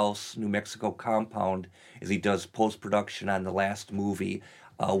his Taos, New Mexico compound as he does post-production on the last movie.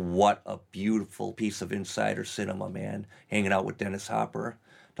 What a beautiful piece of insider cinema, man. Hanging out with Dennis Hopper,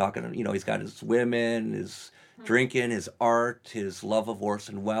 talking, he's got his women, his Drinking, his art, his love of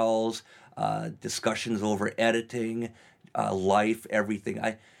Orson Welles, discussions over editing, life, everything.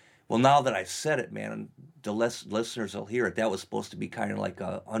 Well, now that I've said it, man, the listeners will hear it. That was supposed to be kind of like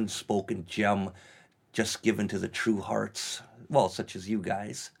a unspoken gem, just given to the true hearts, well, such as you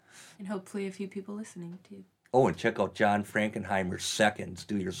guys. And hopefully a few people listening too. Oh, and check out John Frankenheimer's Seconds.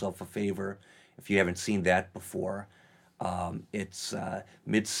 Do yourself a favor if you haven't seen that before. It's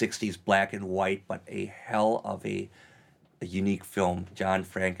mid-'60s black and white, but a hell of a unique film. John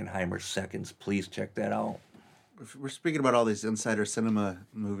Frankenheimer's Seconds. Please check that out. If we're speaking about all these insider cinema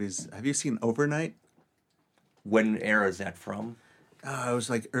movies. Have you seen Overnight? When era is that from? It was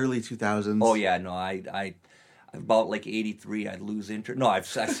like early 2000s. Oh yeah, no, I about like 83. I'd lose interest. No, I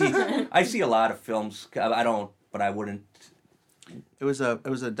see a lot of films. I don't, but I wouldn't. It was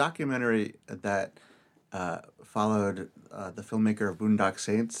a documentary that followed the filmmaker of Boondock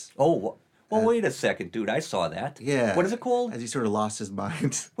Saints. Oh, well, wait a second, dude. I saw that. Yeah. What is it called? As he sort of lost his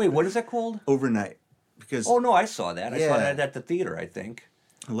mind. Wait, what is that called? Overnight. Because Oh no, I saw that. I saw Yeah. that at the theater, I think.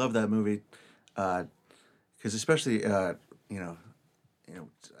 I love that movie, because especially I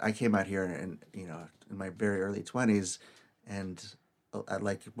came out here in my very early 20s, and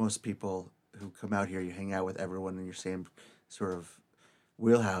like most people who come out here, you hang out with everyone in your same sort of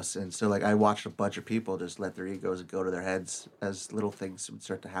wheelhouse, and so like I watched a bunch of people just let their egos go to their heads as little things would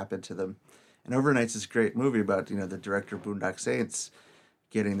start to happen to them. And Overnight's this great movie about the director of Boondock Saints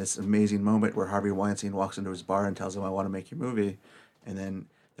getting this amazing moment where Harvey Weinstein walks into his bar and tells him, "I want to make your movie," and then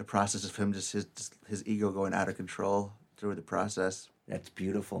the process of him just his ego going out of control through the process. That's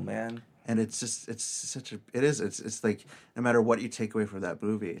beautiful, man. And it's like no matter what you take away from that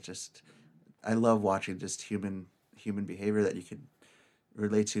movie, I love watching just human behavior that you could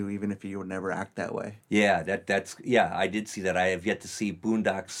relate to, even if you would never act that way. Yeah, that's I did see that. I have yet to see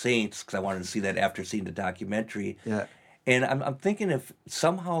Boondock Saints because I wanted to see that after seeing the documentary. Yeah. And I'm thinking if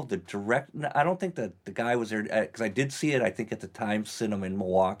somehow I don't think that the guy was there, because I did see it, I think, at the Times Cinema in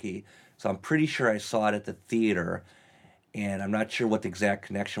Milwaukee. So I'm pretty sure I saw it at the theater. And I'm not sure what the exact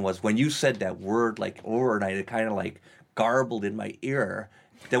connection was. When you said that word, like, overnight, it kind of, like, garbled in my ear.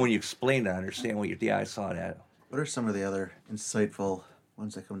 Then when you explained it, I understand I saw that. What are some of the other insightful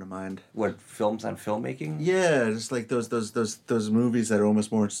ones that come to mind? What, films on filmmaking? Yeah, just like those movies that are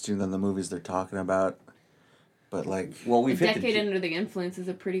almost more interesting than the movies they're talking about. But like, well, A Decade Under the Influence is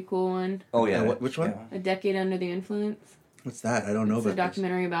a pretty cool one. Oh yeah, which one? Yeah. A Decade Under the Influence. What's that? I don't know It's about a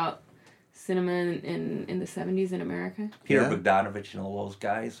documentary about cinema in the 70s in America. Peter Yeah. Bogdanovich and all those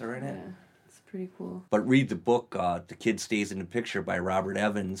guys are in it. Yeah, it's pretty cool. But read the book, The Kid Stays in the Picture by Robert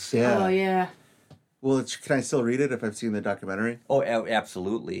Evans. this. Yeah. Oh yeah. Well, can I still read it if I've seen the documentary? Oh,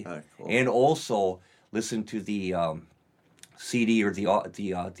 absolutely. All right, cool. And also listen to the CD or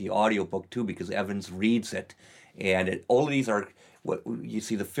the audiobook too, because Evans reads it. And all of these are what you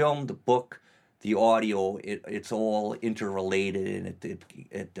see: the film, the book, the audio. It's all interrelated,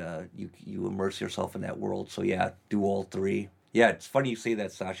 and you immerse yourself in that world. So yeah, do all three. Yeah, it's funny you say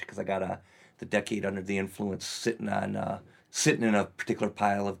that, Sasha, because I got the Decade Under the Influence sitting in a particular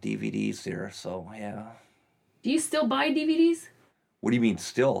pile of DVDs there. So yeah. Do you still buy DVDs? What do you mean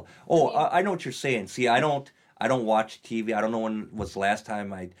still? Oh, I know what you're saying. See, I don't watch TV. I don't know when was the last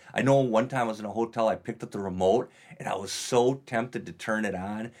time I know one time I was in a hotel, I picked up the remote and I was so tempted to turn it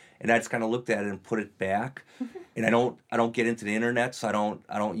on, and I just kind of looked at it and put it back. And I don't get into the internet, so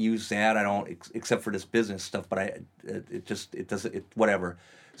I don't use that. I don't except for this business stuff, but it doesn't whatever.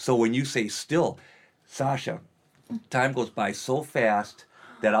 So when you say still, Sasha, time goes by so fast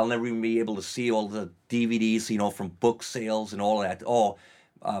that I'll never even be able to see all the DVDs, from book sales and all that. Oh,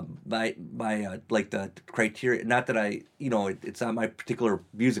 my like the Criterion. Not that it's not my particular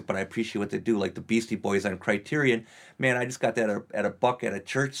music, but I appreciate what they do. Like the Beastie Boys on Criterion. Man, I just got that at a buck at a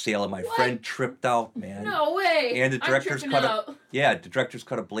church sale, and my friend tripped out. Man, No way. and the director's I'm cut tripping out. the director's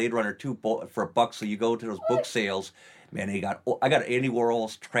cut a Blade Runner 2 for $1. So you go to those book sales, man. I got Andy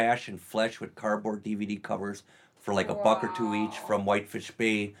Warhol's Trash and Flesh with cardboard DVD covers for like $1 or $2 each from Whitefish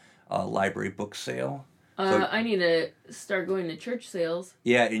Bay library book sale. I need to start going to church sales.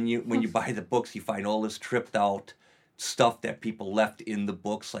 Yeah, and when you buy the books, you find all this tripped out stuff that people left in the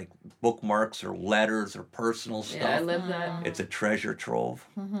books, like bookmarks or letters or personal stuff. Yeah, I love that. It's a treasure trove.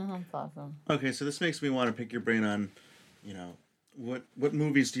 That's awesome. Okay, so this makes me want to pick your brain on, what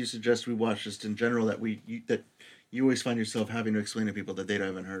movies do you suggest we watch just in general that you always find yourself having to explain to people that they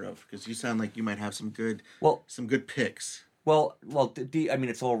haven't heard of? Because you sound like you might have some good picks. Well, I mean,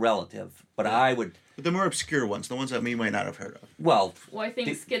 it's all relative, but I would. But the more obscure ones, the ones that we might not have heard of. Well, Well, I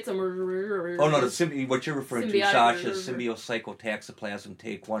think schism. oh no, what you're referring to, Symbiotic- Sasha, Symbiocytotoxoplasm,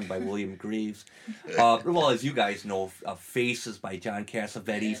 Take One by William Greaves. Well, as you guys know, Faces by John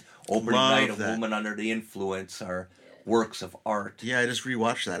Cassavetes, Opening Love Night, A that. Woman Under the Influence are works of art. Yeah, I just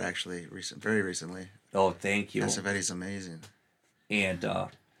rewatched that actually, very recently. Oh, thank you. Cassavetes amazing. And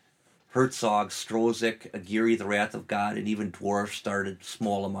Herzog, Strozik, Aguirre, The Wrath of God, and even Dwarf started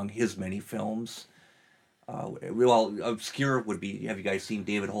small among his many films. Well, obscure would be, have you guys seen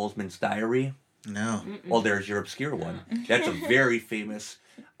David Holzman's Diary? No. Well, there's your obscure one. That's a very famous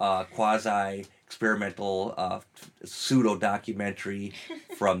quasi-experimental pseudo-documentary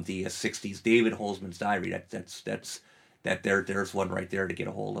from the 60s. David Holzman's Diary. There's one right there to get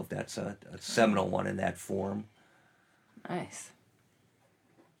a hold of. That's a seminal one in that form. Nice.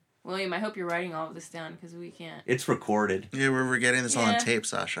 William, I hope you're writing all of this down because we can't. It's recorded. Yeah, we're getting this all on Yeah. tape,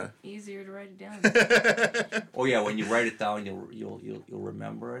 Sasha. Easier to write it down. Oh yeah, when you write it down, you'll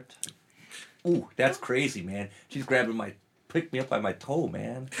remember it. Ooh, that's crazy, man. She's picked me up by my toe,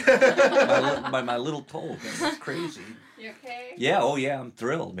 man. by my little toe, man. That's crazy. You okay? Yeah, oh yeah, I'm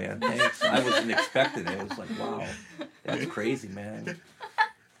thrilled, man. Thanks. I wasn't expecting it. It was like, wow, that's crazy, man.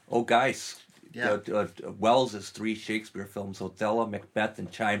 Oh, guys. Yeah. Wells's 3 Shakespeare films, Othello, Macbeth,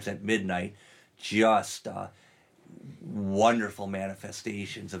 and Chimes at Midnight, just wonderful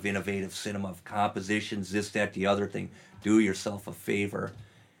manifestations of innovative cinema, of compositions, this, that, the other thing. Do yourself a favor.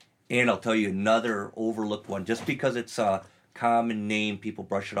 And I'll tell you another overlooked one, just because it's a common name, people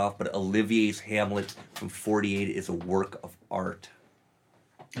brush it off, but Olivier's Hamlet from 48 is a work of art.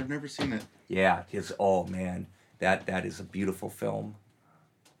 I've never seen it. Yeah, oh man, that is a beautiful film.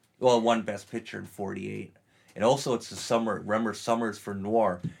 Well, won Best Picture in 48. And also it's the summer, remember Summers for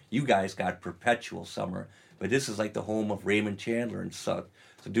Noir. You guys got Perpetual Summer. But this is like the home of Raymond Chandler and such.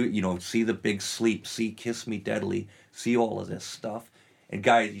 So see The Big Sleep, see Kiss Me Deadly, see all of this stuff. And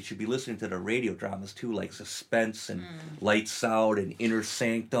guys, you should be listening to the radio dramas too, like Suspense and Lights Out and Inner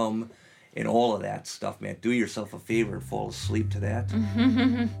Sanctum and all of that stuff, man. Do yourself a favor and fall asleep to that.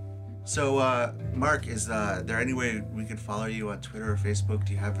 So, Mark, is there any way we can follow you on Twitter or Facebook?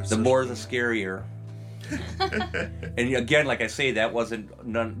 Do you have The more the scarier. And again, like I say, that wasn't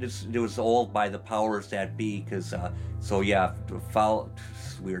it was all by the powers that be. Because follow.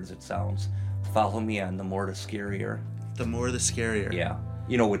 As weird as it sounds, follow me on The More the Scarier. The more the scarier. Yeah,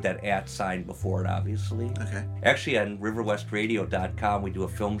 with that @ sign before it, obviously. Okay. Actually, on riverwestradio.com, we do a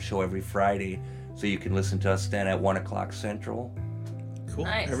film show every Friday, so you can listen to us then at 1:00 Central. Cool.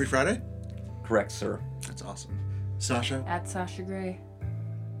 Nice. Every Friday? Correct, sir. That's awesome. Sasha? At Sasha Gray.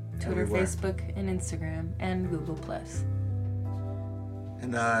 Twitter, Everywhere. Facebook, and Instagram, and Google+.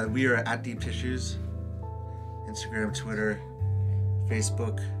 And we are at Deep Tissues. Instagram, Twitter,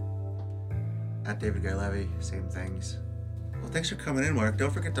 Facebook. At David Guy Levy. Same things. Well, thanks for coming in, Mark.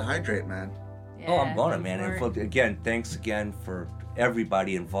 Don't forget to hydrate, man. Yeah, Oh, I'm gonna, go man. for And it. again, thanks again for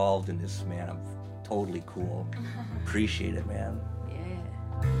everybody involved in this, man. I'm totally cool. Appreciate it, man.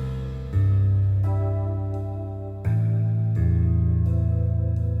 Yeah.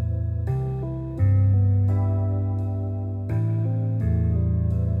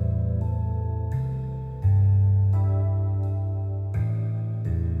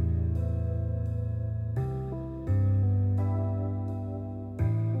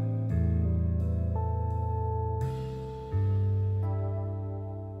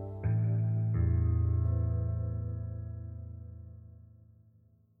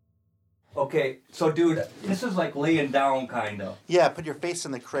 Okay, so dude, this is like laying down, kind of. Yeah, put your face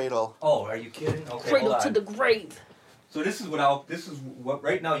in the cradle. Oh, are you kidding? Okay, Cradle hold to on. the grave. So this is what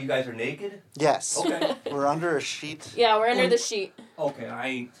right now you guys are naked? Yes. Okay. We're under a sheet. Yeah, we're under the sheet. Okay, I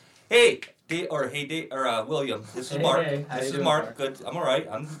ain't. Hey, William. This is Mark. Hey, how This you is doing, Mark. Mark? Good. I'm all right.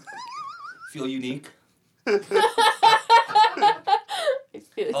 Feel unique. How's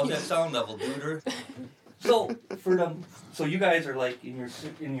that sound level, duder? So so you guys are like in your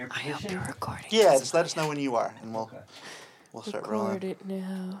I hope position. you're recording. Yeah, just let us know when you are, and Okay. we'll start Record rolling. it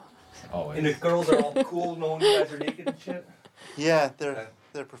now. Always. And the girls are all cool knowing you guys are naked and shit. Yeah, they're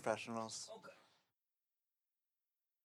professionals.